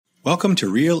Welcome to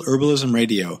Real Herbalism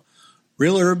Radio.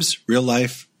 Real herbs, real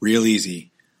life, real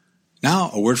easy.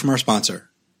 Now, a word from our sponsor.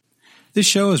 This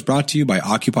show is brought to you by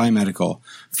Occupy Medical,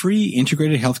 free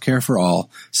integrated healthcare for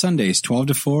all, Sundays 12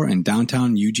 to 4 in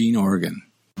downtown Eugene, Oregon.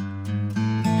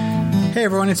 Hey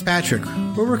everyone, it's Patrick.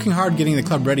 We're working hard getting the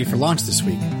club ready for launch this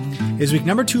week. It is week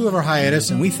number 2 of our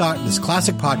hiatus, and we thought this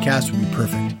classic podcast would be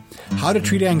perfect. How to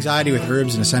treat anxiety with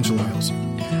herbs and essential oils.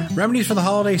 Remedies for the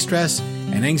holiday stress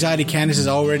and anxiety Candace is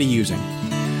already using.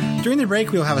 During the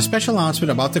break, we'll have a special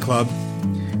announcement about the club.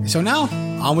 So now,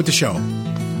 on with the show.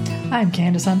 I'm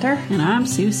Candace Hunter. And I'm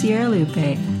Sue Sierra Lupe.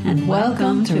 And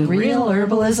welcome to Real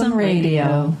Herbalism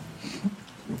Radio.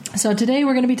 So today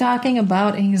we're going to be talking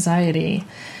about anxiety.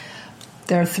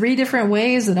 There are 3 different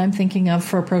ways that I'm thinking of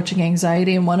for approaching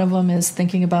anxiety, and one of them is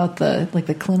thinking about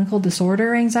the clinical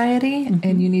disorder anxiety,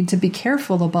 and you need to be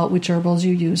careful about which herbals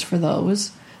you use for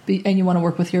those. And you want to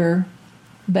work with your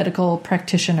medical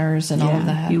practitioners and all of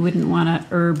that. You wouldn't want a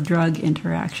herb-drug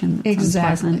interaction that's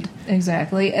unpleasant.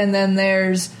 Exactly. And then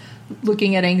there's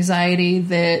looking at anxiety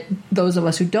that those of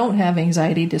us who don't have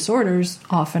anxiety disorders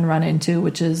often run into,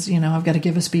 which is, I've got to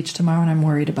give a speech tomorrow and I'm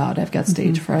worried about it. I've got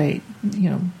stage fright,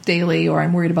 daily, or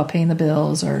I'm worried about paying the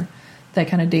bills, or that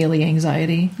kind of daily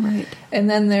anxiety. Right. And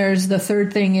then there's the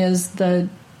third thing is the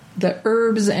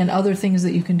herbs and other things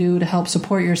that you can do to help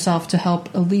support yourself to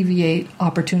help alleviate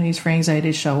opportunities for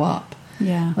anxiety to show up.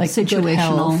 Yeah, like situational. Good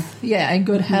health. Yeah, and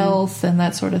good health and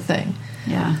that sort of thing.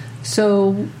 Yeah.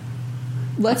 So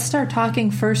let's start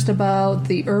talking first about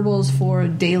the herbals for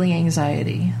daily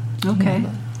anxiety. Okay.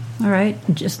 All right.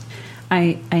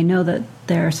 I know that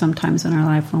there are some times in our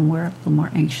life when we're a little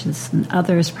more anxious than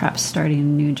others, perhaps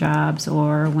starting new jobs,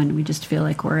 or when we just feel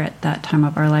like we're at that time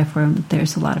of our life where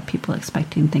there's a lot of people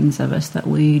expecting things of us that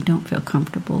we don't feel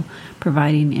comfortable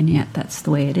providing, and yet that's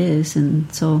the way it is.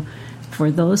 And so for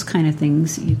those kind of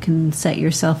things, you can set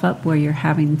yourself up where you're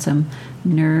having some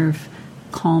nerve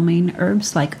calming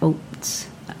herbs like oats.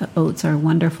 Oats are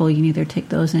wonderful. You can either take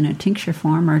those in a tincture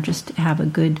form or just have a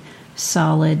good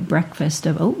solid breakfast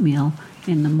of oatmeal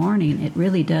in the morning. It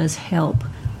really does help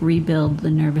rebuild the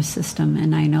nervous system.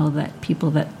 And I know that people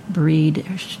that breed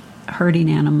herding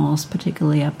animals,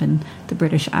 particularly up in the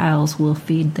British Isles, will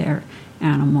feed their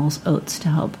animals oats to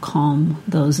help calm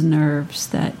those nerves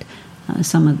that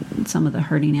some of the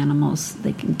herding animals,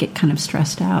 they can get kind of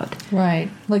stressed out. Right,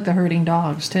 like the herding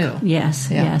dogs too. Yes,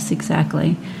 yes,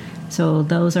 exactly. So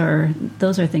those are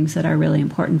things that are really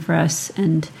important for us.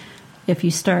 And if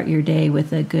you start your day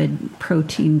with a good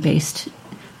protein-based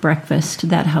breakfast,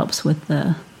 that helps with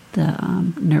the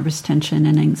nervous tension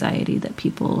and anxiety that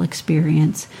people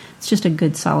experience. It's just a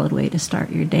good, solid way to start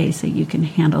your day so you can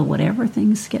handle whatever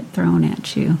things get thrown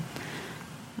at you.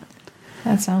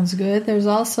 That sounds good. There's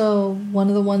also one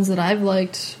of the ones that I've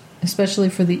liked, especially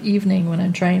for the evening when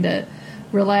I'm trying to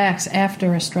relax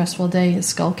after a stressful day,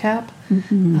 is skullcap,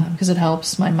 because it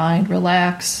helps my mind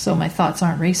relax so my thoughts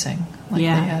aren't racing like they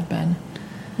had been.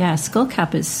 Yeah,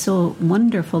 skullcap is so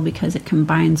wonderful because it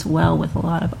combines well with a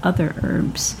lot of other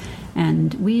herbs.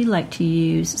 And we like to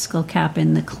use skullcap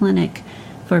in the clinic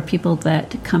for people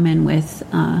that come in with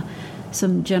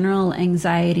some general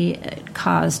anxiety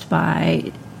caused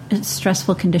by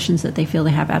stressful conditions that they feel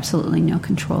they have absolutely no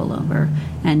control over.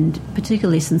 And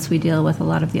particularly since we deal with a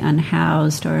lot of the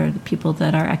unhoused or the people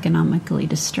that are economically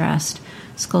distressed,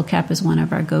 skullcap is one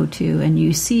of our go-to. And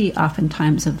you see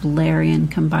oftentimes a valerian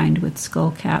combined with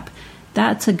skullcap.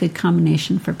 That's a good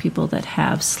combination for people that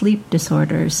have sleep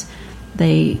disorders.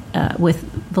 They with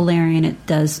valerian, it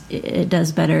does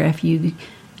better if you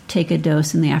take a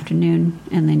dose in the afternoon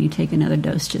and then you take another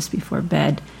dose just before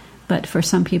bed. But for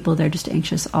some people, they're just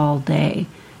anxious all day,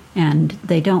 and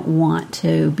they don't want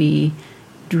to be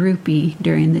droopy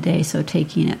during the day, so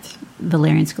taking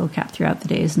valerian skullcap throughout the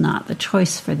day is not the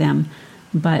choice for them.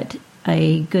 But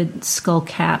a good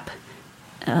skullcap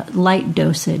light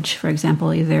dosage, for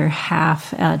example, either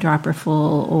half a dropper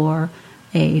full or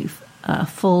a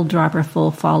full dropper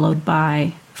full followed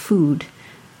by food,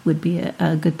 would be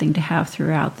a good thing to have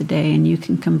throughout the day. And you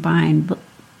can combine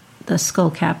the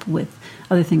skullcap with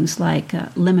other things like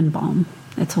lemon balm.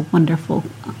 It's a wonderful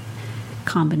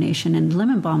combination. And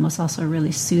lemon balm was also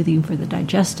really soothing for the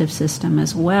digestive system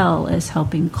as well as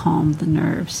helping calm the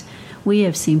nerves. We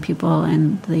have seen people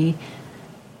in the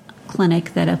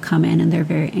clinic that have come in and they're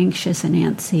very anxious and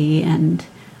antsy, and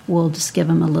we'll just give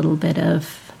them a little bit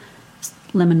of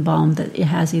lemon balm that it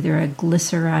has either a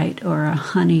glycerite or a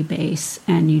honey base,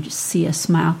 and you just see a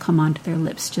smile come onto their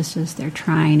lips just as they're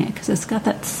trying it, because it's got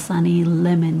that sunny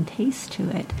lemon taste to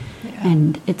it. Yeah.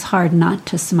 And it's hard not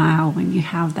to smile when you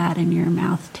have that in your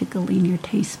mouth tickling your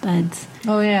taste buds.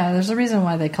 Oh, yeah. There's a reason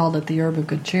why they called it the herb of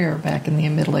good cheer back in the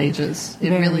Middle Ages. It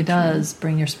Very really true. does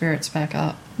bring your spirits back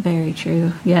up. Very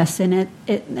true. Yes, and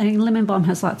I mean, lemon balm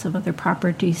has lots of other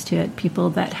properties to it.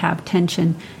 People that have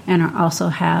tension and also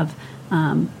have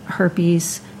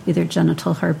herpes, either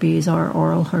genital herpes or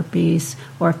oral herpes,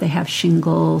 or if they have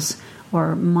shingles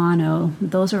or mono,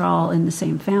 those are all in the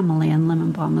same family, and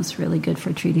lemon balm is really good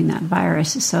for treating that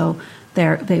virus. So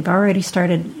they've already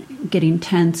started getting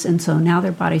tense, and so now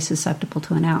their body's susceptible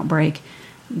to an outbreak.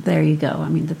 There you go. I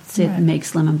mean, it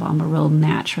makes lemon balm a real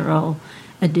natural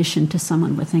addition to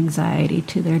someone with anxiety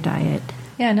to their diet.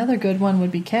 Yeah, another good one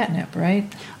would be catnip,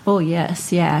 right? Oh,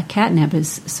 yes. Yeah. Catnip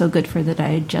is so good for the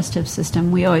digestive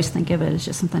system. We always think of it as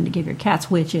just something to give your cats,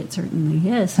 which it certainly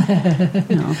is.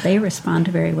 They respond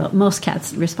very well. Most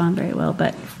cats respond very well,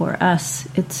 but for us,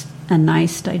 it's a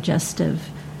nice digestive,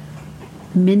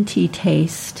 minty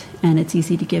taste, and it's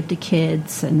easy to give to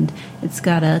kids, and it's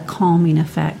got a calming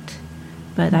effect.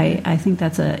 But I think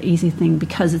that's an easy thing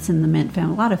because it's in the mint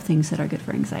family. A lot of things that are good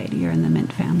for anxiety are in the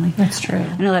mint family. That's true.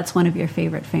 I know that's one of your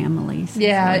favorite families.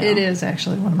 Yeah, as well. it is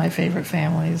actually one of my favorite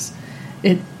families.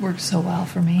 It works so well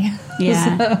for me.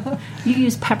 Yeah. So, You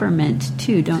use peppermint,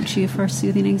 too, don't you, for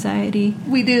soothing anxiety?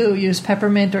 we do use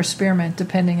peppermint or spearmint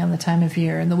depending on the time of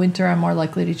year. In the winter, I'm more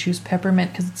likely to choose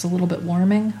peppermint because it's a little bit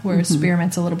warming, whereas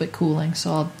spearmint's a little bit cooling,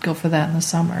 so I'll go for that in the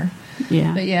summer.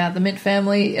 Yeah. But yeah, the mint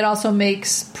family, it also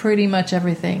makes pretty much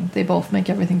everything. They both make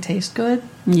everything taste good.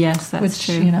 Yes, that's which,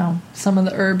 true. some of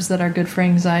the herbs that are good for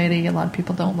anxiety, a lot of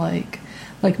people don't like.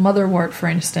 Like motherwort, for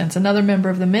instance, another member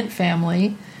of the mint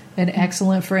family, and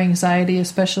excellent for anxiety,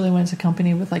 especially when it's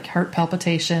accompanied with like heart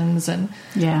palpitations and,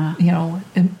 Yeah.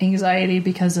 anxiety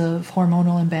because of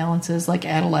hormonal imbalances like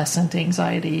adolescent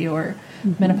anxiety or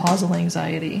menopausal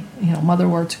anxiety.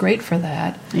 Motherwort's great for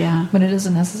that. Yeah. But it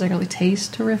doesn't necessarily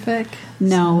taste terrific.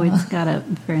 No, So, it's got a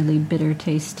fairly bitter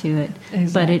taste to it.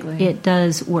 Exactly. But it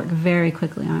does work very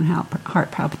quickly on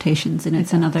heart palpitations, and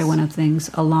it's another one of the things,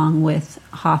 along with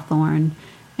hawthorn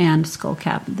and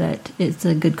skullcap, that it's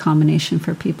a good combination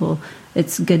for people.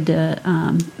 It's good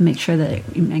to make sure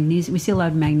that magnesium. We see a lot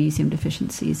of magnesium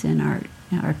deficiencies in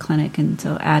our clinic, and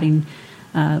so adding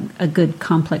a good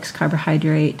complex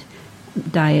carbohydrate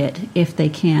diet, if they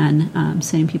can,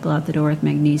 sending people out the door with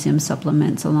magnesium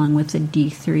supplements along with the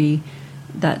D3,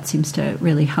 that seems to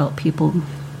really help people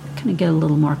kind of get a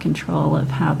little more control of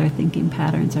how their thinking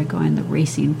patterns are going, the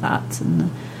racing thoughts,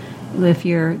 and if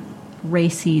you're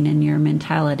racing in your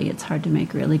mentality, it's hard to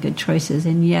make really good choices.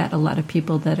 And yet a lot of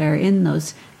people that are in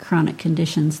those chronic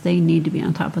conditions, they need to be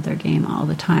on top of their game all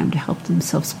the time to help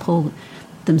themselves pull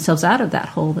themselves out of that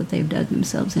hole that they've dug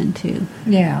themselves into.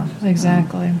 Yeah,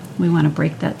 exactly. We want to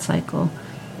break that cycle.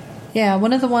 Yeah,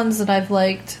 one of the ones that I've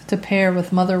liked to pair with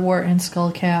motherwort and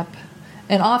skullcap,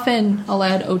 and often I'll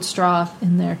add oat straw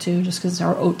in there too, just because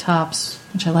our oat tops,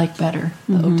 which I like better,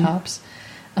 the oat tops,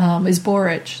 is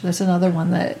borage. That's another one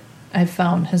that I've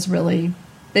found has really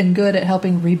been good at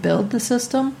helping rebuild the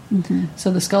system.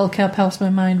 So the skullcap helps my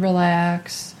mind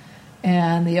relax,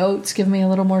 and the oats give me a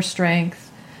little more strength,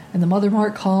 and the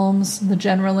motherwort calms the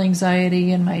general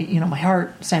anxiety and my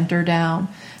heart center down,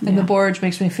 and the borage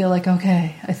makes me feel like,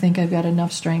 okay, I think I've got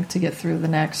enough strength to get through the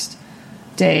next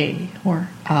day or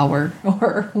hour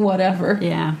or whatever.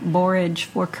 Yeah, borage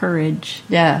for courage.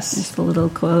 Yes. It's the little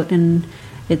quote, and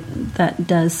that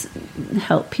does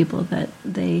help people that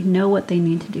they know what they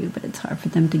need to do, but it's hard for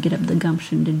them to get up the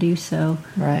gumption to do so.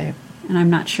 Right. And I'm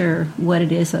not sure what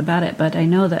it is about it, but I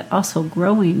know that also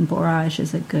growing borage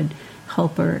is a good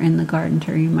helper in the garden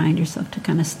to remind yourself to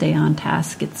kind of stay on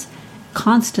task. It's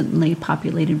constantly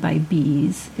populated by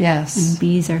bees. Yes. And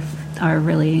bees are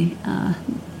really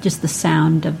just the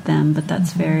sound of them, but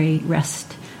that's very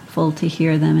restful to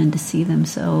hear them and to see them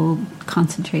so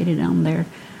concentrated on their...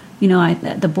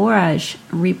 the borage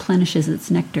replenishes its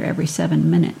nectar every 7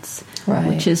 minutes, Right.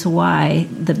 which is why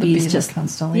the bees bees just are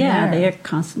constantly there. they are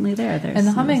constantly there. And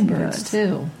the hummingbirds,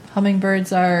 too.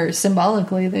 Hummingbirds are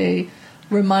symbolically, they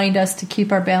remind us to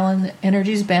keep our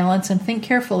energies balanced and think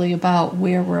carefully about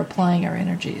where we're applying our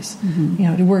energies,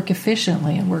 to work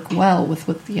efficiently and work well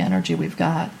with the energy we've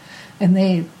got. And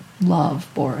they love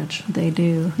borage. They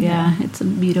do, yeah. It's a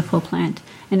beautiful plant.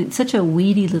 And it's such a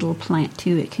weedy little plant,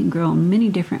 too. It can grow in many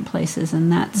different places,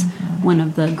 and that's one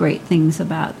of the great things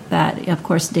about that. Of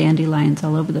course, dandelions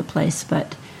all over the place,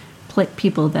 but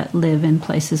people that live in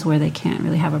places where they can't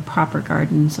really have a proper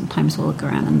garden, sometimes we'll look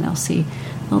around and they'll see,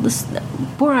 well, this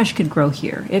borage could grow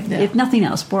here. If nothing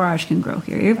else, borage can grow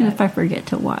here, even if I forget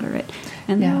to water it.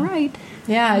 And they're right.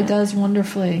 Yeah, it does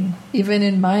wonderfully. Even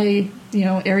in my,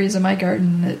 areas of my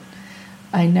garden that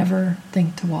I never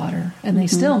think to water. And they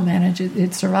still manage it.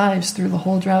 It survives through the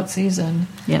whole drought season.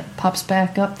 Yep. Pops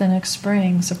back up the next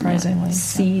spring, surprisingly. Yep.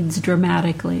 Seeds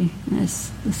dramatically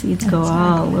as the seeds go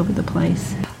all over the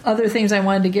place. Other things I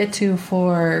wanted to get to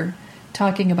for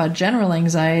talking about general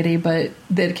anxiety, but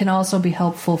that can also be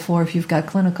helpful for if you've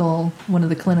got one of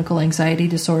the clinical anxiety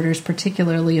disorders,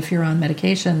 particularly if you're on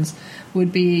medications,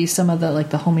 would be some of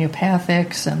the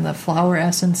homeopathics and the flower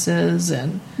essences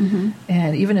and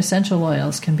even essential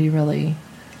oils can be really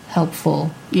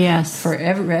helpful. Yes, for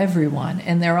everyone,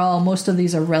 and most of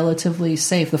these are relatively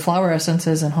safe. The flower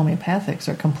essences and homeopathics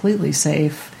are completely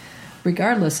safe,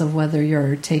 regardless of whether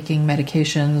you're taking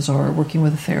medications or working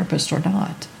with a therapist or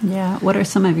not. Yeah. What are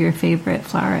some of your favorite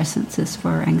flower essences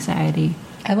for anxiety?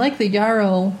 I like the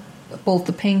yarrow, both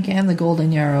the pink and the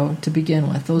golden yarrow to begin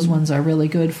with. Those ones are really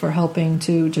good for helping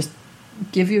to just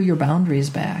give you your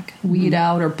boundaries back, weed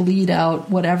out or bleed out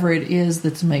whatever it is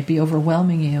that might be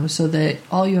overwhelming you, so that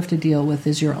all you have to deal with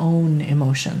is your own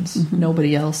emotions,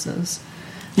 nobody else's.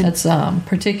 That's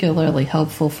particularly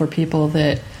helpful for people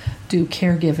that do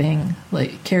caregiving,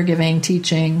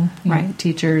 teaching,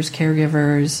 teachers,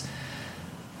 caregivers,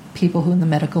 people who in the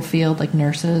medical field, like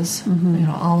nurses,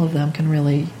 all of them can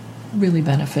really, really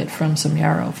benefit from some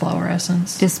yarrow flower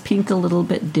essence. Is pink a little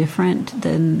bit different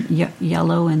than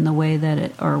yellow in the way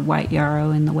that or white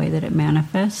yarrow in the way that it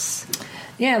manifests?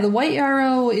 Yeah, the white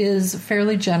yarrow is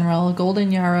fairly general.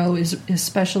 Golden yarrow is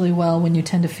especially well when you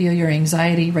tend to feel your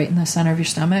anxiety right in the center of your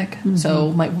stomach.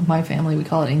 So my family, we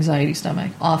call it anxiety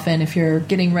stomach. Often if you're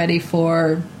getting ready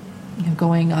for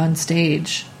going on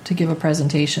stage to give a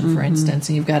presentation, for instance,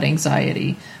 and you've got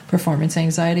anxiety, performance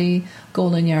anxiety,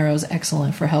 golden yarrow is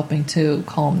excellent for helping to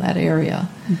calm that area.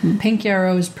 Pink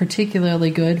yarrow is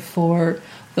particularly good for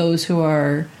those who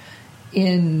are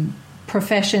in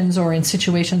professions or in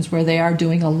situations where they are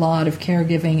doing a lot of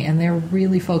caregiving and they're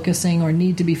really focusing or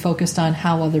need to be focused on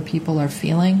how other people are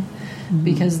feeling,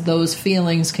 because those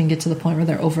feelings can get to the point where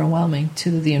they're overwhelming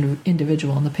to the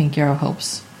individual, and the pink yarrow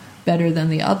helps better than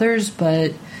the others.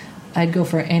 But I'd go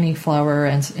for any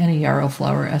yarrow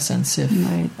flower essence if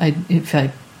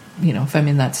I'm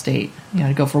in that state.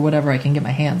 I'd go for whatever I can get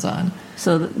my hands on.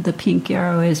 So the pink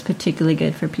yarrow is particularly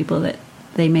good for people that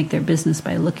they make their business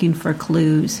by looking for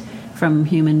clues from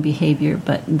human behavior,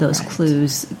 but those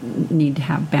clues need to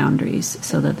have boundaries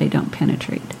so that they don't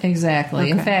penetrate. Exactly.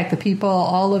 Okay. In fact,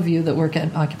 all of you that work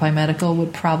at Occupy Medical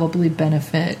would probably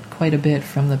benefit quite a bit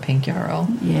from the pink yarrow.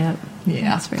 Yeah,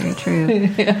 that's very true.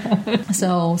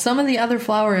 So some of the other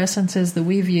flower essences that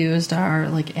we've used are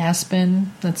like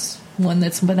aspen. That's one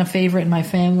that's been a favorite in my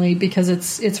family because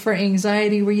it's for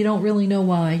anxiety where you don't really know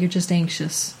why. You're just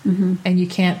anxious and you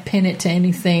can't pin it to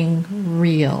anything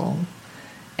real.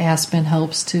 Aspen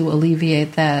helps to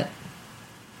alleviate that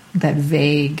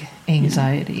vague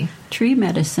anxiety. Tree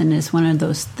medicine is one of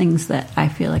those things that I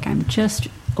feel like I'm just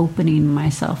opening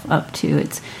myself up to.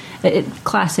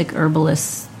 Classic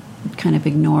herbalists kind of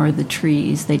ignore the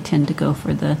trees. They tend to go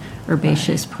for the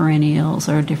herbaceous perennials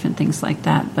or different things like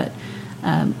that. But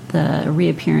the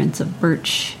reappearance of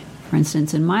birch, for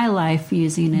instance, in my life,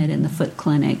 using it in the foot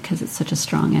clinic because it's such a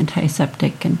strong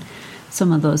antiseptic, and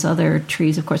some of those other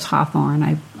trees, of course, hawthorn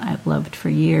I've loved for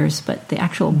years, but the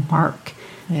actual bark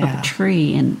of a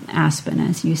tree and aspen,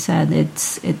 as you said,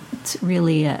 it's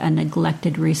really a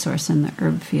neglected resource in the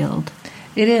herb field.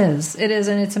 It is,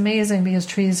 and it's amazing because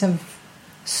trees have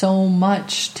so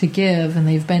much to give, and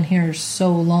they've been here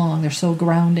so long. They're so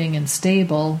grounding and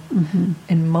stable,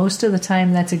 and most of the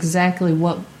time that's exactly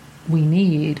what we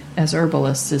need as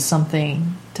herbalists, is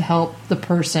something to help the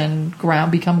person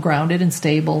become grounded and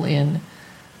stable in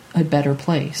a better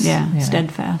place.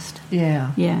 Steadfast.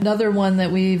 Yeah. Another one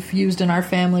that we've used in our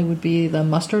family would be the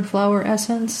mustard flower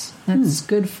essence. That's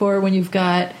good for when you've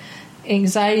got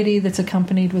anxiety that's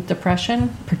accompanied with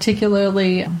depression.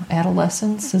 Particularly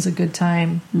adolescence is a good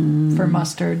time for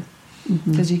mustard,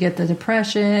 because you get the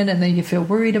depression and then you feel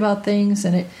worried about things,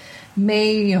 and it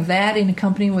may, that in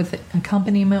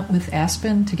accompaniment with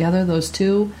aspen together, those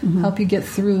two help you get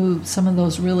through some of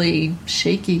those really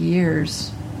shaky years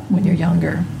when you're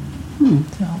younger.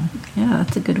 So,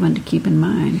 that's a good one to keep in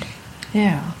mind.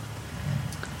 Yeah.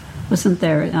 Wasn't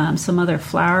there some other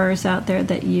flowers out there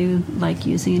that you like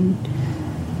using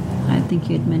I think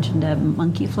you had mentioned a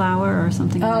monkey flower or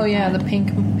something. Oh, like yeah, that. the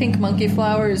pink monkey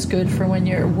flower is good for when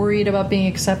you're worried about being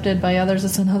accepted by others.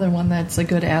 It's another one that's a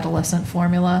good adolescent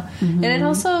formula. And it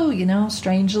also,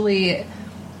 strangely,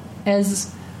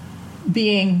 as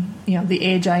being, the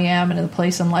age I am and in the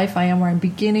place in life I am where I'm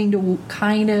beginning to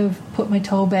kind of put my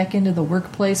toe back into the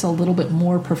workplace a little bit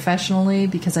more professionally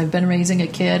because I've been raising a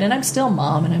kid and I'm still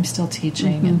mom and I'm still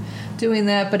teaching and doing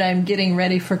that, but I'm getting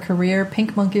ready for career.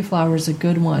 Pink monkey flower is a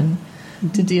good one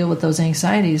to deal with those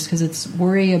anxieties because it's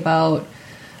worry about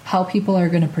how people are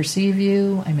going to perceive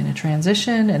you. I'm in a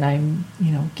transition and I'm,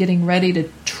 getting ready to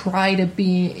try to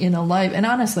be in a life. And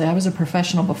honestly, I was a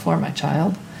professional before my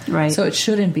child. Right. So it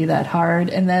shouldn't be that hard.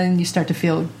 And then you start to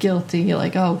feel guilty. You're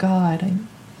like, oh God,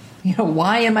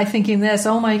 why am I thinking this?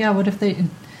 Oh my God, what if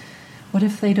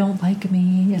they don't like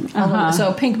me? And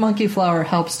so pink monkey flower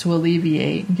helps to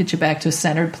alleviate and get you back to a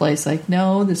centered place. Like,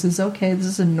 no, this is okay. This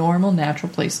is a normal,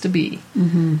 natural place to be.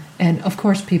 And of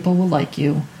course, people will like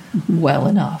you well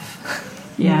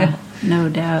enough. Yeah, no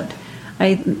doubt.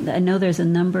 I know there's a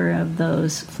number of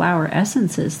those flower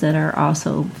essences that are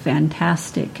also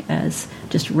fantastic as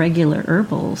just regular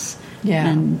herbals. Yeah.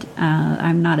 And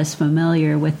I'm not as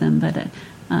familiar with them, but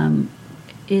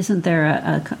isn't there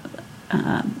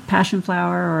a passion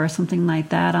flower or something like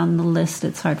that on the list?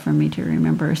 It's hard for me to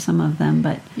remember some of them,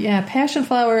 but... Yeah, passion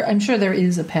flower, I'm sure there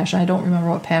is a passion. I don't remember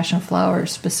what passion flower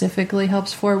specifically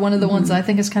helps for. One of the ones I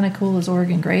think is kind of cool is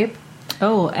Oregon grape.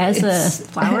 Oh, as a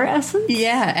flower essence?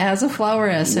 Yeah, as a flower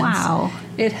essence. Wow.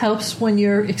 It helps when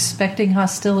you're expecting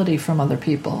hostility from other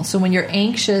people. So when you're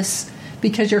anxious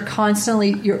because you're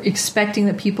expecting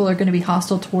that people are going to be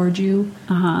hostile towards you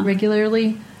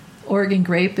regularly, Oregon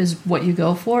grape is what you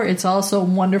go for. It's also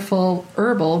wonderful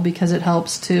herbal because it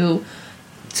helps to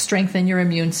strengthen your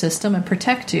immune system and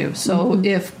protect you. So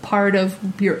if part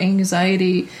of your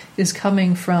anxiety is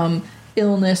coming from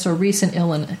illness or recent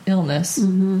illness,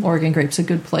 Oregon grape's a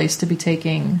good place to be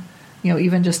taking,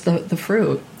 even just the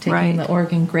fruit, taking the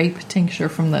Oregon grape tincture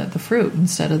from the fruit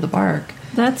instead of the bark.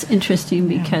 That's interesting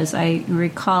because I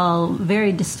recall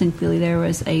very distinctly there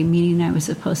was a meeting I was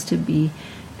supposed to be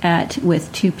at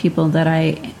with two people that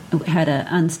I had an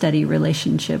unsteady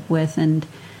relationship with, and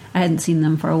I hadn't seen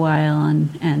them for a while,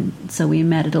 and so we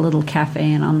met at a little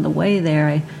cafe, and on the way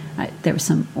there there was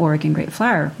some Oregon grape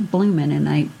flower blooming, and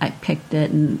I picked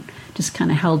it and just kind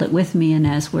of held it with me. And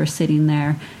as we're sitting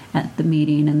there at the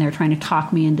meeting, and they're trying to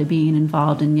talk me into being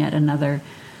involved in yet another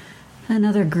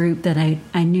group that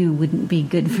I knew wouldn't be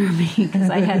good for me because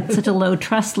I had such a low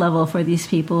trust level for these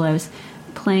people. I was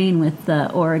playing with the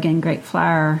Oregon grape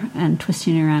flower and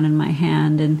twisting it around in my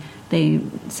hand, and they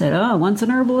said, "Oh, once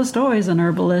an herbalist, always an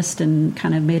herbalist," and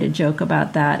kind of made a joke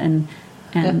about that. And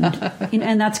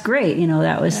and that's great,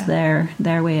 that was their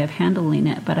way of handling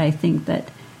it. But I think that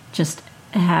just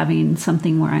having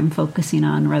something where I'm focusing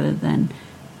on rather than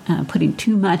putting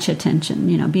too much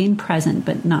attention, being present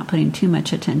but not putting too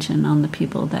much attention on the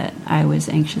people that I was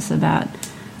anxious about,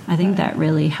 I think that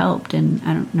really helped. And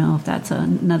I don't know if that's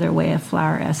another way of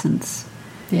flower essence.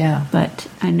 Yeah. But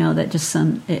I know that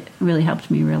it really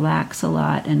helped me relax a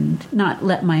lot and not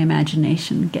let my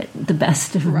imagination get the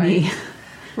best of me.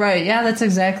 Right, yeah, that's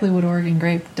exactly what Oregon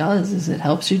grape does, is it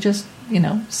helps you just,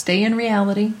 stay in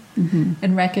reality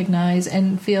and recognize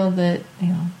and feel that,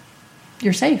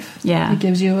 you're safe. Yeah. It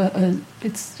gives you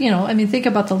think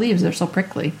about the leaves, they're so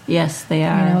prickly. Yes, they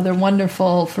are. They're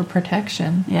wonderful for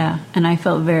protection. Yeah, and I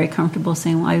felt very comfortable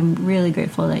saying, well, I'm really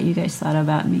grateful that you guys thought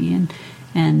about me,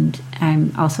 and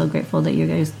I'm also grateful that you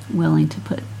guys willing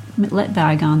to let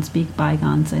bygones be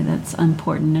bygones. That's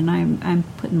important, and I'm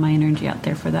putting my energy out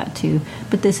there for that too.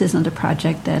 But this isn't a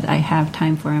project that I have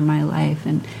time for in my life,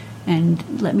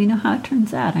 and let me know how it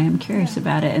turns out. I am curious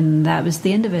about it, and that was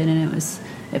the end of it, and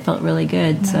it felt really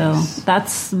good. Nice.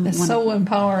 So it's so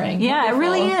empowering. Yeah, Wonderful. It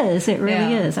really is. It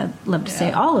really is. I'd love to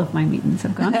say all of my meetings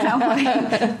have gone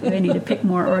that way. I need to pick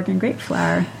more Oregon grape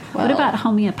flower. What about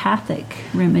homeopathic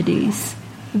remedies?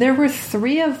 There were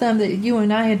 3 of them that you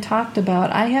and I had talked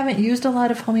about. I haven't used a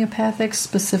lot of homeopathic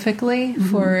specifically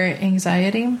for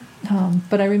anxiety,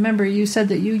 but I remember you said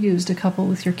that you used a couple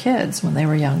with your kids when they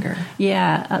were younger.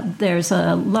 Yeah, there's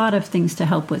a lot of things to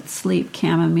help with sleep.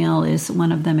 Chamomile is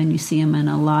one of them, and you see them in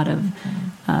a lot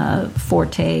of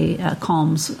Forte,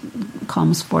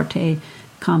 Calms Forte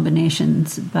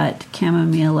combinations, but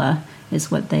chamomile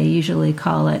is what they usually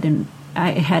call it, and I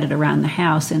had it around the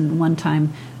house, and one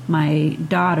time my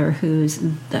daughter,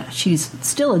 she's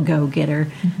still a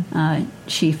go-getter,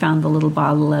 she found the little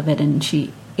bottle of it and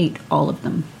she ate all of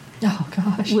them. Oh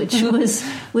gosh,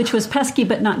 which was pesky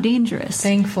but not dangerous.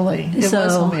 Thankfully, it was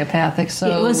homeopathic.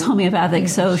 So it was homeopathic.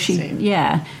 So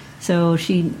So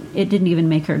it didn't even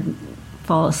make her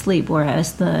fall asleep,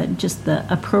 whereas the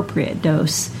appropriate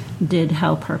dose did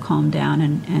help her calm down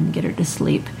and get her to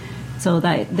sleep. So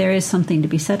that there is something to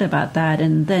be said about that.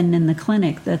 And then in the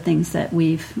clinic, the things that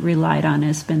we've relied on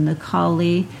has been the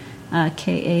Kali,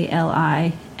 Kali,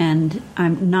 and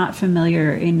I'm not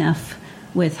familiar enough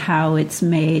with how it's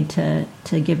made to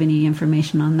give any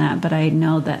information on that, but I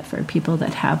know that for people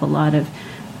that have a lot of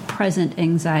present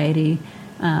anxiety,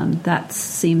 that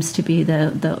seems to be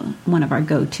the one of our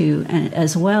go-to, and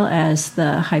as well as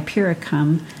the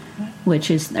Hypericum, which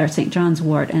is our St. John's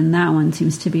wort, and that one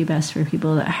seems to be best for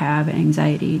people that have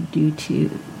anxiety due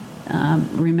to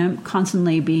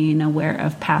constantly being aware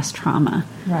of past trauma.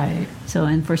 Right. So,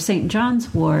 and for St.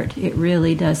 John's wort, it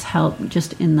really does help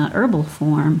just in the herbal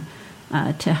form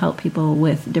to help people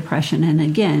with depression, and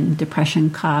again, depression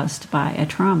caused by a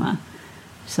trauma.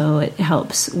 So it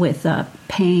helps with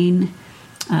pain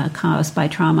caused by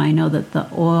trauma. I know that the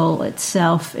oil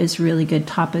itself is really good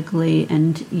topically,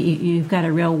 and you've got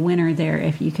a real winner there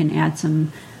if you can add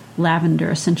some lavender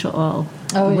essential oil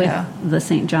with the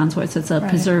St. John's wort. So it's a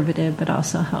preservative, but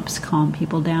also helps calm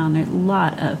people down. There are a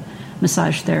lot of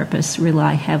massage therapists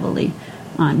rely heavily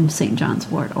on St. John's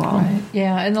wort oil. Right.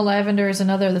 Yeah, and the lavender is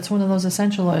another, that's one of those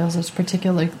essential oils that's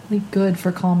particularly good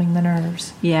for calming the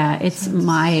nerves. Yeah, it's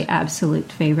my absolute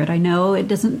favorite. I know it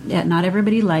doesn't, not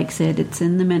everybody likes it. It's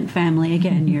in the mint family,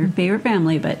 again, your favorite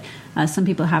family, but some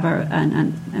people have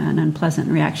an unpleasant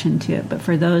reaction to it. But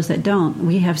for those that don't,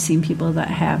 we have seen people that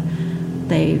have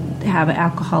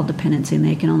alcohol dependency, and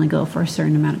they can only go for a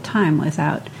certain amount of time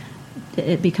without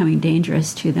it becoming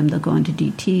dangerous to them. They'll go into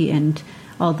DT, and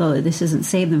although this doesn't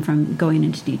save them from going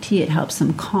into DT, it helps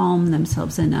them calm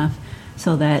themselves enough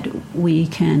so that we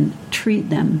can treat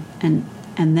them and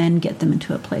then get them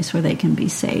into a place where they can be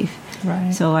safe.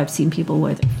 Right. So I've seen people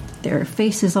where their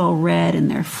face is all red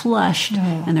and they're flushed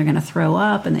and they're going to throw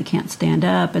up and they can't stand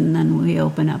up, and then we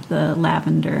open up the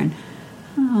lavender and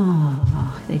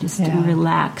they just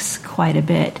relax quite a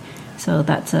bit. So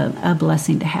that's a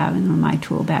blessing to have in my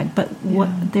tool bag. But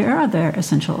there are other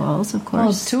essential oils, of course.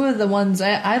 Well, two of the ones,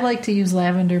 I like to use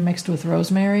lavender mixed with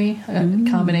rosemary, a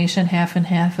combination half and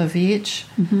half of each,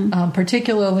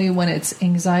 particularly when it's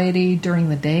anxiety during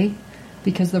the day,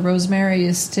 because the rosemary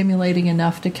is stimulating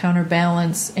enough to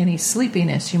counterbalance any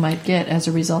sleepiness you might get as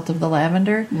a result of the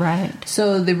lavender. Right.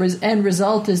 So the end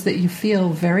result is that you feel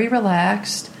very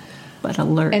relaxed, but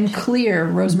alert and clear.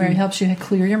 Rosemary helps you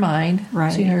clear your mind.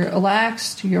 Right. So you're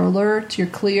relaxed, you're alert, you're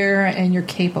clear, and you're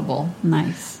capable.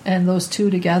 Nice. And those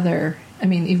two together, I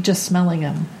mean, even just smelling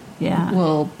them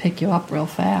will pick you up real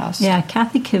fast. Yeah,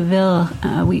 Kathy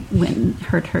Cavill, we went and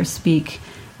heard her speak,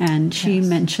 and she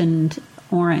mentioned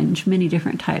orange, many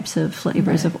different types of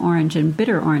flavors of orange, and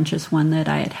bitter orange is one that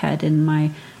I had in my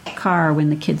car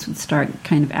when the kids would start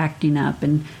kind of acting up,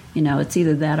 and it's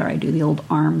either that or I do the old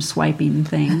arm swiping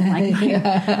thing.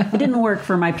 It didn't work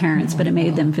for my parents, but it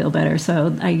made them feel better.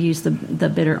 So I use the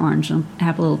bitter orange. I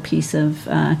have a little piece of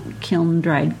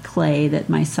kiln-dried clay that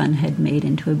my son had made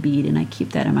into a bead, and I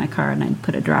keep that in my car, and I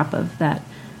put a drop of that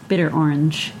bitter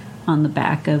orange on the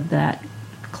back of that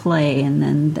clay, and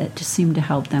then that just seemed to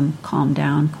help them calm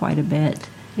down quite a bit.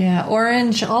 Yeah,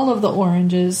 orange, all of the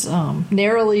oranges,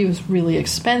 narrowly was really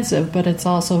expensive, but it's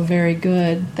also very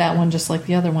good, that one just like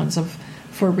the other ones,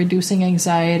 for reducing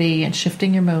anxiety and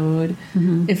shifting your mood.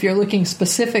 If you're looking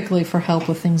specifically for help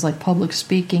with things like public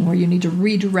speaking, where you need to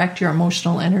redirect your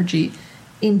emotional energy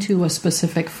into a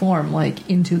specific form, like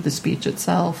into the speech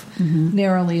itself,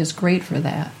 narrowly is great for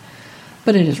that.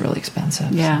 But it is really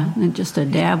expensive. Yeah, and just a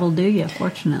dab will do you,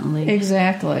 fortunately.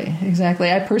 Exactly.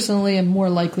 I personally am more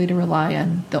likely to rely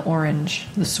on the orange,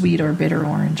 the sweet or bitter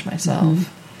orange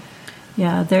myself.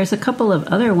 Yeah, there's a couple of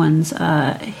other ones.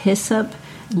 Hyssop,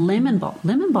 lemon balm.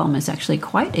 Lemon balm is actually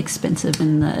quite expensive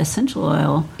in the essential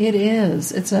oil. It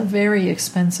is. It's a very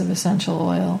expensive essential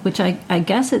oil. Which I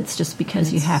guess it's just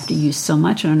because you have to use so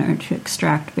much in order to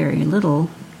extract very little.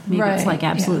 Maybe it's like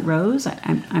Absolute Rose.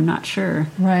 I'm not sure.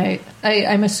 Right.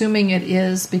 I'm assuming it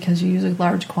is because you use a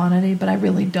large quantity, but I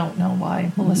really don't know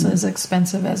why Melissa is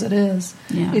expensive as it is.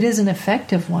 Yeah. It is an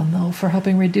effective one, though, for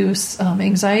helping reduce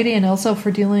anxiety and also for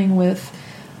dealing with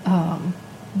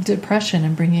depression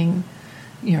and bringing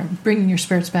your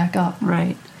spirits back up.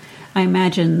 Right. I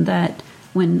imagine that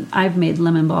when I've made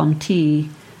lemon balm tea,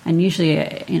 and usually,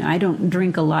 I don't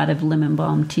drink a lot of lemon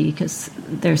balm tea because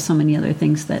there's so many other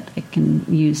things that I can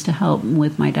use to help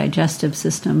with my digestive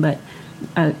system. But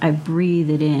I breathe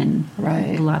it in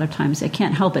a lot of times. I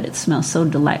can't help it. It smells so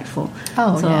delightful.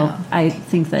 I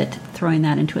think that throwing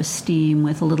that into a steam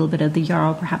with a little bit of the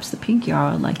yarrow, perhaps the pink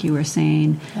yarrow, like you were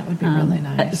saying. That would be really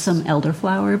nice. Some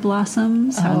elderflower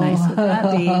blossoms. How nice would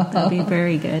that be? That'd be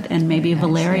very good. And maybe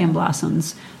valerian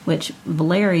blossoms, which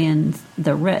valerian,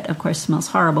 the root, of course, smells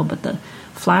horrible, but the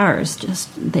flowers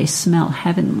they smell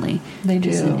heavenly. They do.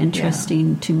 It's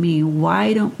interesting to me.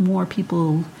 Why don't more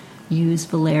people use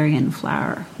valerian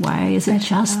flower? Why is it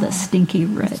just the stinky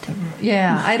root?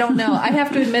 Yeah, I don't know. I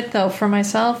have to admit, though, for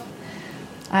myself,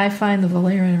 I find the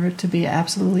valerian root to be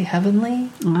absolutely heavenly.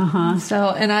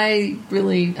 So, and I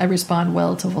respond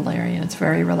well to valerian. It's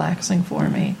very relaxing for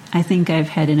me. I think I've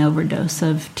had an overdose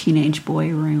of teenage boy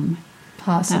room.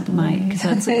 Possibly. Because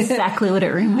that's exactly what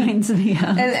it reminds me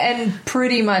of. And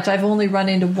pretty much, I've only run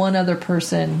into one other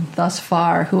person thus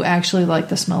far who actually liked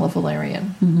the smell of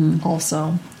valerian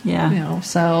also. Yeah.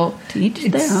 So to each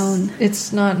their own.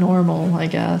 It's not normal, I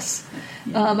guess.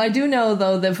 Yeah. I do know,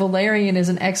 though, that valerian is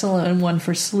an excellent one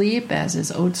for sleep, as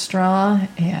is oat straw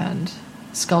and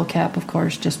skullcap, of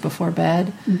course, just before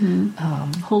bed.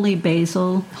 Holy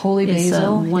basil. Is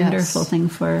a wonderful thing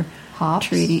for hops.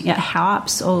 Treating. Yeah,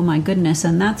 hops. Oh, my goodness.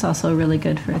 And that's also really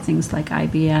good for things like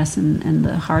IBS and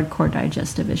the hardcore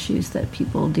digestive issues that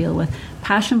people deal with.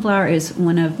 Passion flower is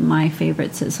one of my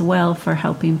favorites as well for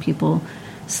helping people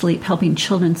sleep, helping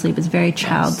children sleep. It's very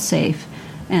child safe.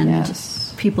 And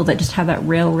people that just have that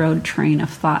railroad train of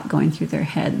thought going through their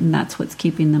head, and that's what's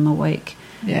keeping them awake.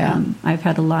 Yeah. I've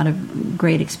had a lot of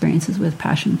great experiences with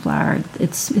passion flower.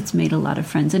 It's made a lot of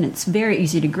friends, and it's very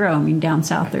easy to grow. I mean, down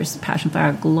south there's passion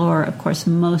flower galore. Of course,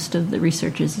 most of the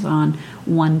research is on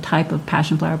one type of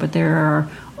passion flower, but there are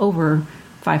over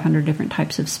 500 different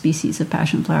types of species of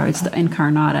passion flower. It's the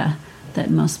incarnata that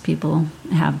most people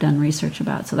have done research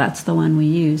about. So that's the one we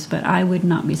use. But I would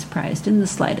not be surprised in the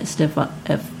slightest if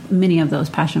many of those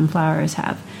passion flowers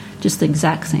have just the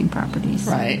exact same properties.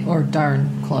 Right, or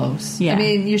darn close. Yeah. I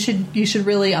mean, you should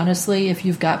really, honestly, if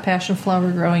you've got passion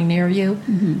flower growing near you,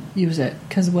 use it.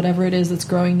 Because whatever it is that's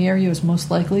growing near you is most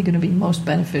likely going to be most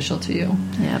beneficial to you.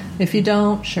 Yep. If you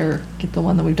don't, sure, get the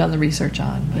one that we've done the research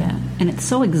on. But yeah, and it's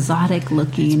so exotic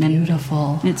looking. It's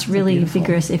beautiful. And it's really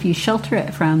vigorous. If you shelter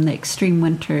it from the extreme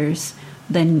winters,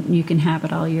 then you can have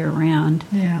it all year round.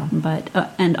 Yeah. But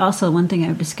and also one thing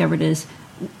I've discovered is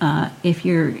if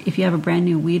you have a brand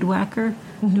new weed whacker,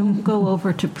 don't go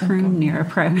over to prune near a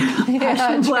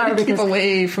passion flower keep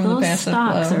away from the passion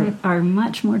stalks flower. are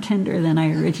much more tender than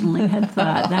I originally had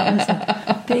thought. That was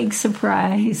a big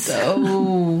surprise.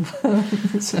 So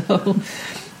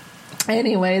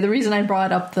anyway, the reason I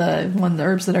brought up the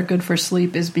herbs that are good for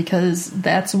sleep is because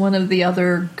that's one of the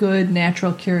other good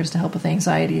natural cures to help with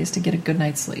anxiety is to get a good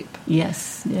night's sleep.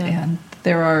 Yes. Yeah. And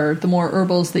the more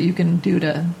herbals that you can do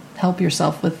to help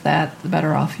yourself with that, the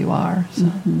better off you are.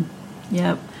 So.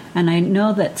 Yep. And I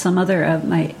know that some other of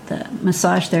the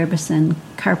massage therapists and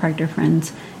chiropractor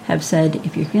friends have said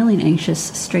if you're feeling anxious,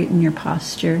 straighten your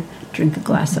posture, drink a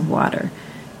glass of water.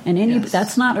 And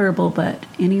that's not herbal, but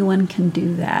anyone can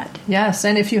do that. Yes,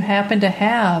 and if you happen to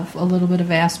have a little bit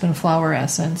of aspen flower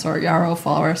essence or yarrow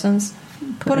flower essence,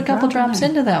 put a couple drops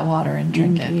into that water and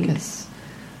drink it, because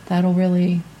that'll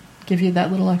really give you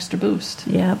that little extra boost.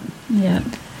 Yep.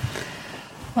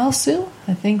 Well, Sue,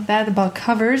 I think that about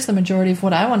covers the majority of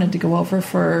what I wanted to go over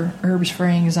for herbs for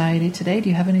anxiety today. Do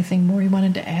you have anything more you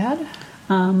wanted to add?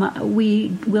 We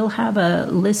will have a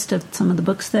list of some of the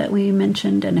books that we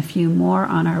mentioned and a few more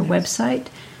on our website,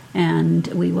 and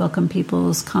we welcome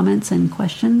people's comments and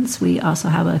questions. We also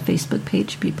have a Facebook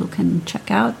page people can check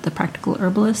out, The Practical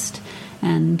Herbalist,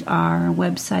 and our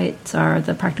websites are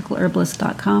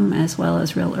thepracticalherbalist.com as well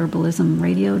as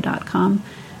realherbalismradio.com.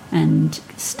 And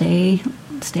stay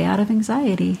out of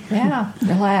anxiety. Yeah,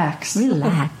 relax.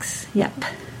 Yep.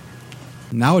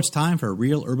 Now it's time for a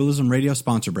Real Herbalism Radio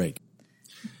sponsor break.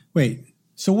 Wait,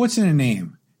 so what's in a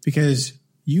name? Because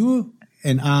you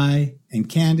and I and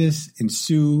Candace and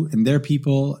Sue and their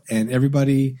people and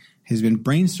everybody has been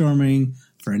brainstorming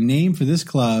for a name for this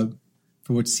club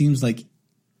for what seems like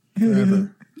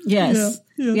forever. Yes.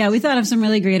 Yeah, we thought of some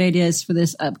really great ideas for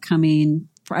this upcoming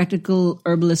Practical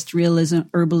Herbalist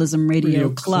Herbalism Radio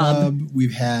Club.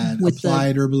 We've had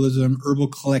Applied Herbalism, Herbal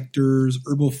Collectors,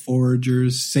 Herbal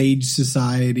Foragers, Sage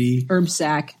Society, Herb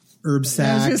Sack. I was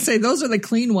going to say those are the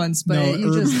clean ones, but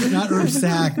not Herb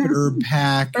Sack, but Herb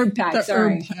Pack. Herb Pack,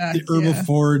 sorry. The Herbal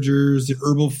Foragers, the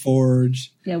Herbal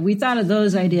Forge. Yeah, we thought of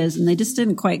those ideas, and they just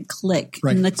didn't quite click.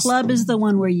 Right. And the club is the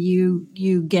one where you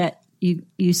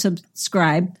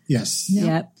subscribe. Yes.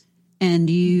 Yep. And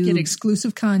you get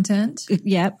exclusive content.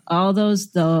 Yep. All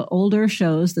those, the older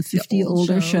shows, the 50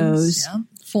 older shows. Yeah.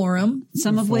 forum.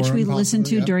 Some of which we listened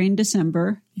to during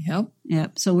December.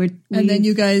 Yep. So and then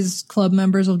you guys, club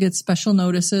members, will get special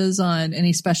notices on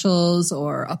any specials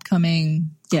or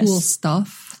upcoming cool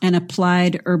stuff. And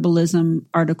applied herbalism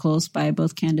articles by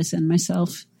both Candace and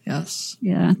myself. Yes.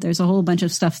 Yeah, there's a whole bunch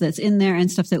of stuff that's in there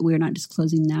and stuff that we're not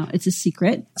disclosing now. It's a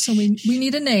secret. So we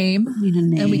need a name.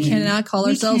 And we cannot call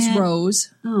ourselves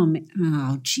Rose.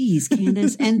 Oh, geez,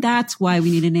 Candace. And that's why we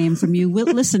need a name from you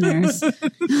listeners.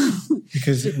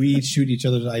 Because we each shoot each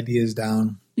other's ideas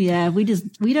down. Yeah, we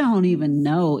don't even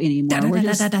know anymore.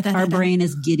 Our brain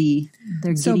is giddy.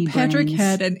 They're giddy brains. So Patrick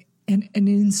had an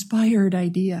inspired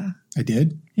idea. I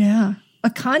did? Yeah.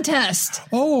 A contest.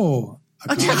 Oh,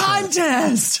 a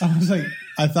contest. I was like,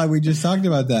 I thought we just talked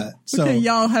about that. So okay,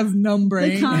 y'all have numb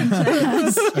brain. A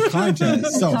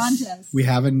contest. So we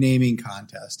have a naming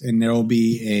contest, and there will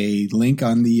be a link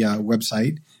on the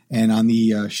website and on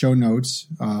the show notes.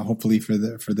 Hopefully for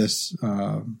the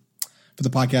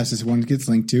podcast, this one gets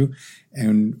linked to,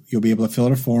 and you'll be able to fill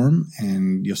out a form,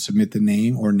 and you'll submit the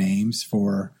name or names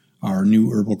for our new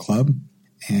herbal club,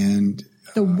 and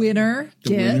the winner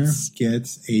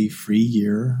gets a free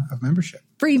year of membership.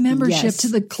 Free membership to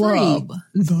the club.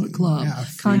 The club. Yeah,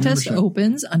 contest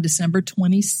opens on December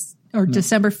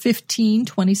 15,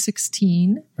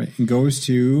 2016. Right. And goes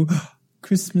to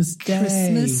Christmas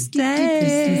Day.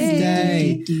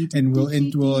 And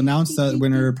we'll announce the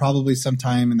winner probably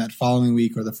sometime in that following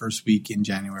week or the first week in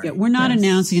January. Yeah, we're not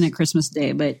announcing it Christmas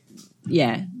Day, but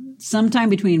sometime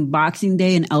between Boxing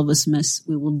Day and Elvismas,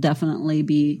 we will definitely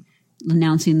be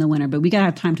announcing the winner. But we got to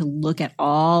have time to look at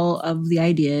all of the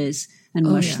ideas and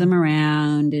mush them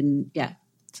around and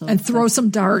So and throw some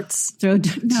darts.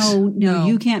 No,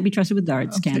 you can't be trusted with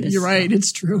darts, Candace. You're right.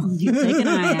 It's true. You take an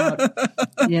eye out.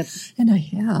 Yep. And I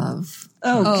have.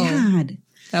 Oh, God.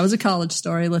 That was a college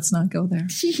story. Let's not go there.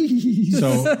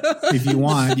 So if you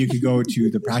want, you could go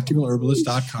to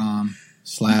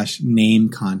thepracticalherbalist.com/name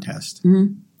contest.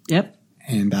 Mm-hmm. Yep.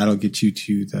 And that'll get you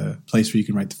to the place where you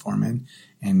can write the form in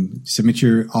and submit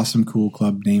your awesome, cool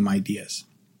club name ideas.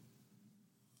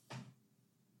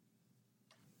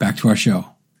 Back to our show.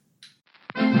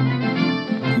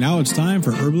 Now it's time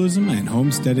for herbalism and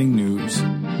homesteading news.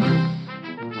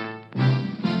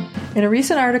 In a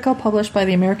recent article published by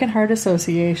the American Heart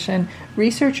Association,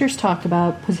 researchers talked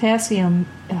about potassium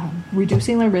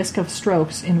reducing the risk of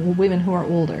strokes in women who are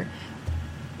older.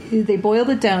 They boiled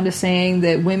it down to saying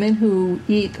that women who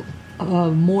eat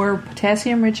a more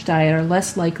potassium-rich diet are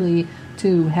less likely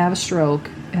to have a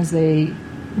stroke as they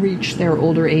reach their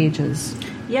older ages.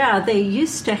 Yeah, they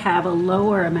used to have a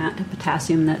lower amount of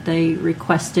potassium that they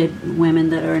requested women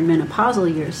that are in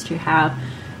menopausal years to have,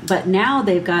 but now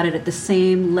they've got it at the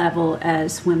same level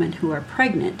as women who are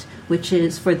pregnant, which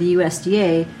is, for the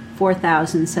USDA,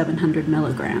 4,700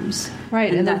 milligrams.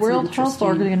 Right, and the World Health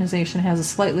Organization has a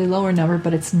slightly lower number,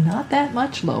 but it's not that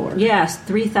much lower. Yes,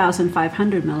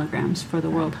 3,500 milligrams for the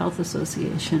World Health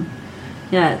Association.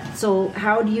 Yeah, so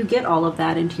how do you get all of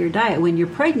that into your diet? When you're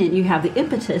pregnant, you have the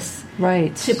impetus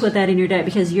to put that in your diet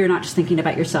because you're not just thinking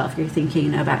about yourself, you're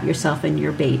thinking about yourself and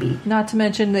your baby. Not to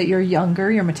mention that you're younger,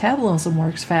 your metabolism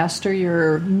works faster,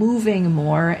 you're moving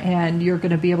more, and you're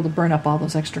going to be able to burn up all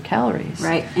those extra calories.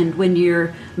 Right, and when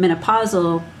you're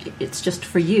menopausal, it's just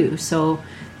for you. So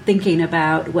thinking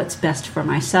about what's best for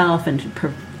myself and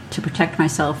to protect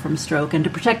myself from stroke and to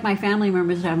protect my family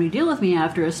members having to deal with me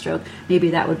after a stroke,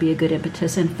 maybe that would be a good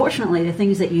impetus. And fortunately, the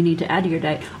things that you need to add to your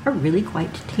diet are really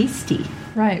quite tasty.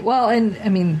 Right. Well, and I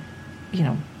mean,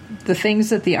 the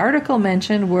things that the article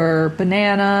mentioned were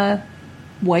banana,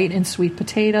 white and sweet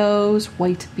potatoes,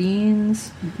 white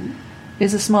beans. Mm-hmm.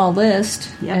 Is a small list,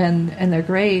 and they're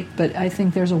great, but I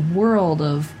think there's a world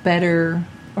of better,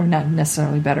 or not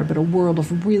necessarily better, but a world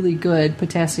of really good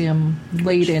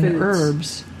potassium-laden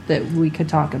herbs that we could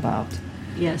talk about.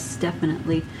 Yes,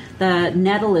 definitely. The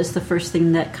nettle is the first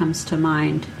thing that comes to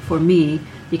mind for me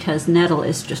because nettle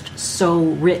is just so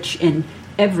rich in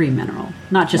every mineral,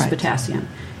 not just potassium.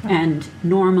 Right. And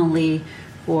normally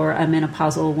for a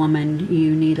menopausal woman,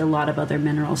 you need a lot of other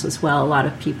minerals as well. A lot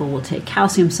of people will take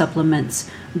calcium supplements,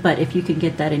 but if you can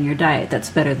get that in your diet, that's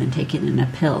better than taking it in a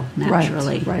pill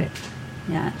naturally. Right.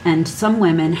 Yeah, and some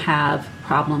women have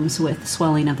problems with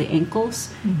swelling of the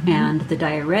ankles, and the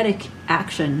diuretic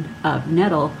action of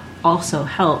nettle also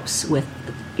helps with,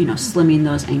 slimming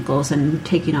those ankles and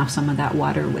taking off some of that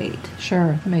water weight.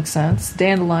 Sure, that makes sense.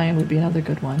 Dandelion would be another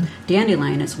good one.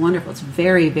 Dandelion is wonderful. It's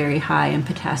very, very high in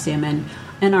potassium, and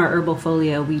in our herbal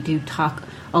folio, we do talk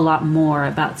a lot more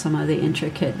about some of the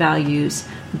intricate values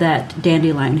that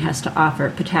dandelion has to offer,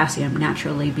 potassium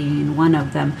naturally being one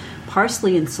of them.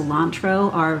 Parsley and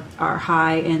cilantro are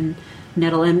high in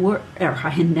nettle,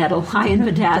 high in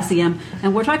potassium,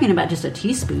 and we're talking about just a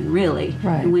teaspoon, really.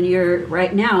 Right. And when you're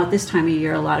right now at this time of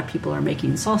year, a lot of people are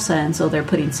making salsa, and so they're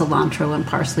putting cilantro and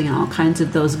parsley and all kinds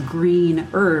of those green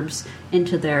herbs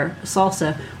into their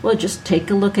salsa. Well, just take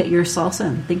a look at your salsa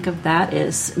and think of that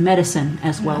as medicine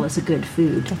as well as a good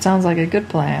food. That sounds like a good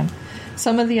plan.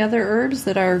 Some of the other herbs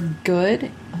that are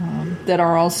good, that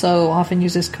are also often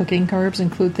used as cooking herbs,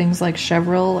 include things like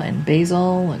chervil and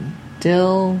basil and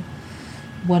dill.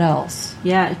 What else?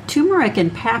 Yeah, turmeric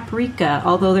and paprika,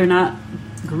 although they're not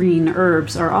green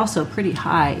herbs, are also pretty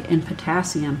high in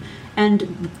potassium.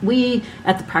 And we,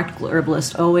 at the Practical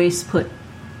Herbalist, always put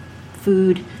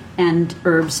food and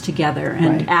herbs together.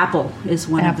 And apple is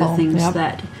one of the things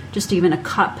that, just even a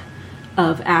cup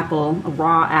of apple, a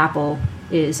raw apple,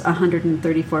 is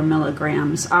 134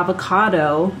 milligrams.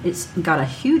 Avocado, it's got a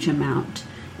huge amount,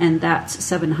 and that's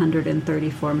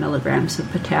 734 milligrams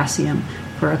of potassium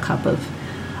for a cup of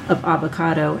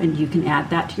avocado, and you can add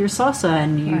that to your salsa,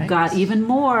 and you've got even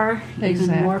more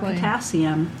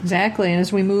potassium. Exactly, and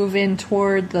as we move in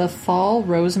toward the fall,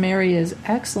 rosemary is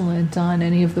excellent on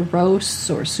any of the roasts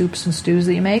or soups and stews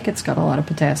that you make. It's got a lot of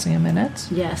potassium in it.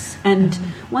 Yes, and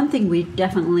one thing we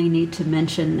definitely need to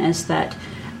mention is that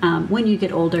when you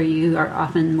get older, you are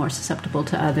often more susceptible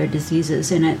to other diseases,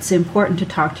 and it's important to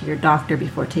talk to your doctor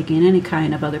before taking any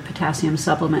kind of other potassium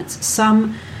supplements.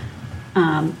 Some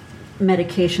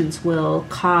medications will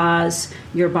cause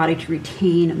your body to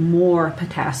retain more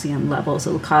potassium levels.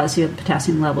 It will cause your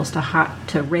potassium levels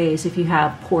to raise. If you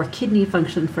have poor kidney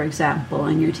function, for example,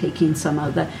 and you're taking some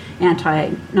of the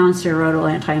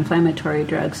non-steroidal anti-inflammatory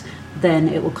drugs, then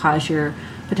it will cause your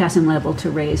potassium level to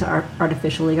raise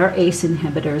artificially. Or ACE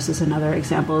inhibitors is another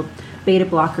example. Beta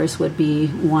blockers would be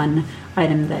one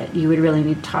item that you would really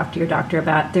need to talk to your doctor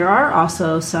about. There are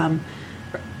also some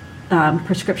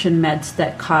prescription meds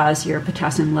that cause your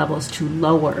potassium levels to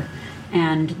lower,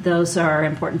 and those are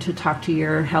important to talk to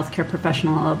your healthcare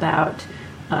professional about.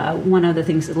 One of the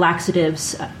things,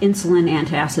 laxatives, insulin,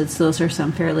 antacids, those are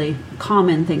some fairly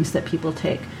common things that people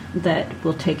take that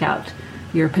will take out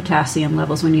your potassium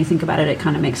levels. When you think about it, it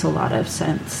kind of makes a lot of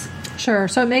sense. Sure.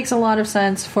 So it makes a lot of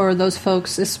sense for those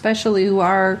folks, especially who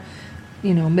are,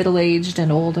 middle-aged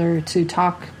and older, to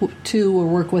talk to or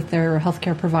work with their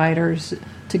healthcare providers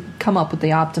to come up with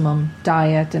the optimum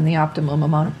diet and the optimum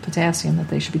amount of potassium that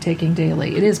they should be taking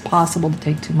daily. It is possible to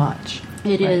take too much.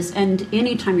 It is, and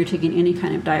anytime you're taking any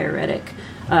kind of diuretic,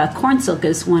 corn silk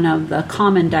is one of the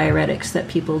common diuretics that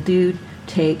people do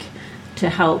take to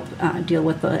help deal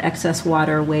with the excess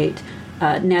water weight.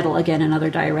 Nettle, again, another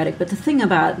diuretic. But the thing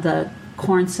about the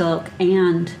corn silk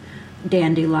and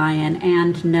dandelion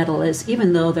and nettle is,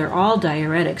 even though they're all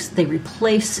diuretics, they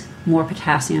replace more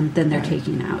potassium than they're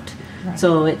taking out. Right.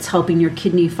 So it's helping your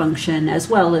kidney function as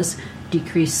well as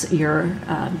decrease your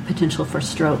potential for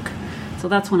stroke. So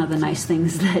that's one of the nice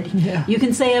things that you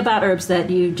can say about herbs that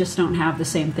you just don't have the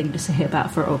same thing to say about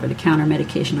for over-the-counter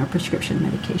medication or prescription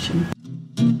medication.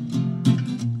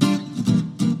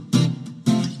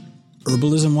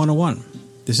 Herbalism 101.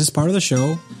 This is part of the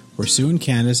show where Sue and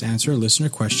Candace answer a listener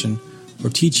question or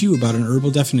teach you about an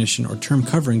herbal definition or term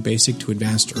covering basic to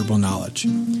advanced herbal knowledge.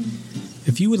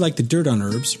 If you would like the dirt on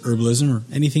herbs, herbalism, or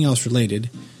anything else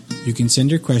related, you can send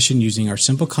your question using our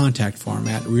simple contact form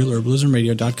at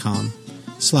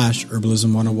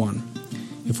realherbalismradio.com/herbalism101.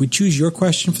 If we choose your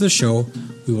question for the show,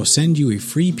 we will send you a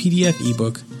free PDF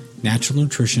ebook, Natural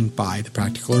Nutrition by The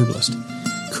Practical Herbalist,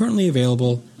 currently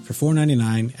available for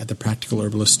 $4.99 at the Practical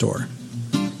Herbalist store.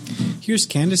 Here's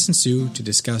Candace and Sue to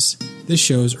discuss this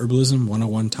show's Herbalism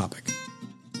 101 topic.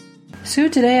 Sue,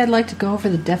 today I'd like to go over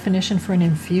the definition for an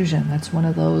infusion. That's one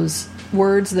of those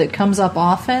words that comes up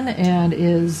often and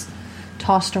is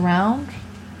tossed around.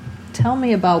 Tell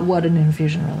me about what an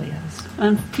infusion really is.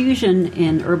 Infusion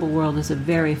in herbal world is a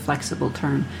very flexible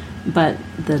term, but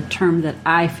the term that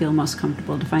I feel most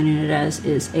comfortable defining it as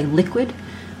is a liquid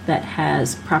that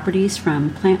has properties from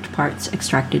plant parts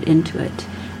extracted into it.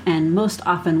 And most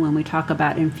often when we talk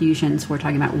about infusions, we're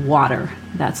talking about water.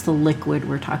 That's the liquid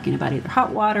we're talking about, either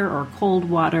hot water or cold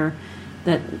water.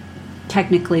 That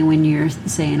technically when you're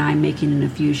saying I'm making an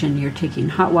infusion, you're taking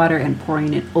hot water and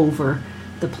pouring it over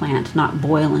the plant, not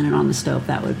boiling it on the stove.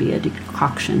 That would be a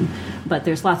decoction. But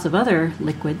there's lots of other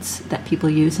liquids that people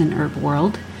use in herb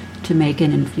world to make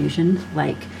an infusion,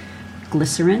 like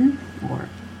glycerin or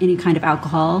any kind of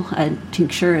alcohol. A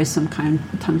tincture is sometimes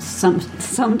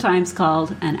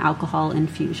called an alcohol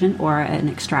infusion or an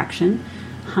extraction.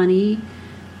 Honey,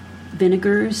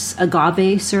 vinegars,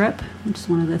 agave syrup, which is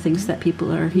one of the things that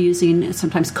people are using.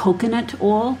 Sometimes coconut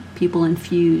oil. People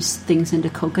infuse things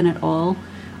into coconut oil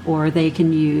or they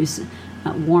can use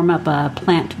warm up a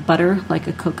plant butter, like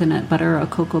a coconut butter or a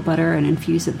cocoa butter, and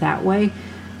infuse it that way.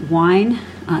 Wine,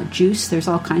 juice, there's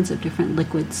all kinds of different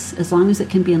liquids. As long as it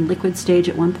can be in liquid stage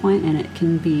at one point and it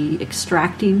can be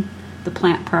extracting the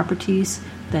plant properties,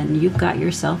 then you've got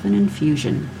yourself an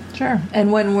infusion. Sure.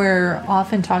 And when we're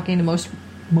often talking to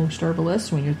most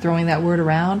herbalists, when you're throwing that word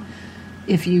around,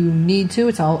 if you need to,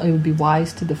 it would be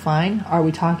wise to define. Are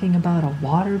we talking about a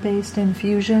water-based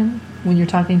infusion when you're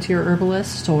talking to your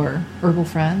herbalist or herbal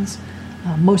friends?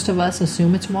 Most of us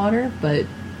assume it's water, but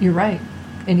you're right.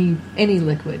 Any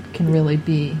liquid can really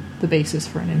be the basis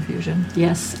for an infusion.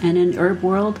 Yes, and in herb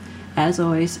world, as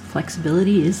always,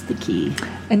 flexibility is the key.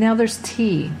 And now there's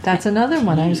tea. That's another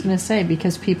one I was going to say,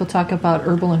 because people talk about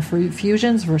herbal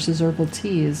infusions versus herbal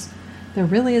teas. There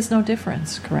really is no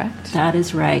difference, correct? That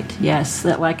is right, yes.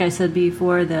 That, like I said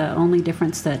before, the only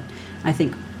difference that I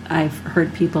think I've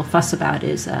heard people fuss about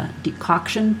is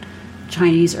decoction.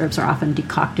 Chinese herbs are often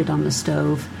decocted on the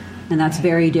stove, and that's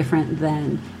very different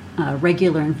than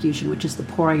regular infusion, which is the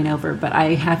pouring over. But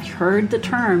I have heard the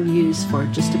term used for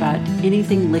just about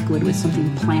anything liquid with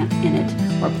something plant in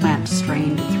it or plant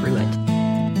strained through it.